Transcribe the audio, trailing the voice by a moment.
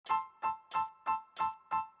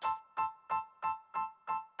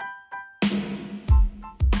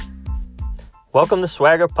Welcome to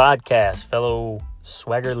Swagger Podcast, fellow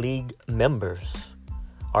Swagger League members.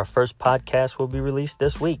 Our first podcast will be released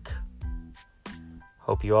this week.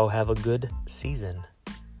 Hope you all have a good season.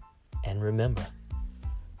 And remember,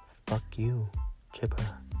 fuck you,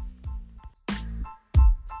 Chipper.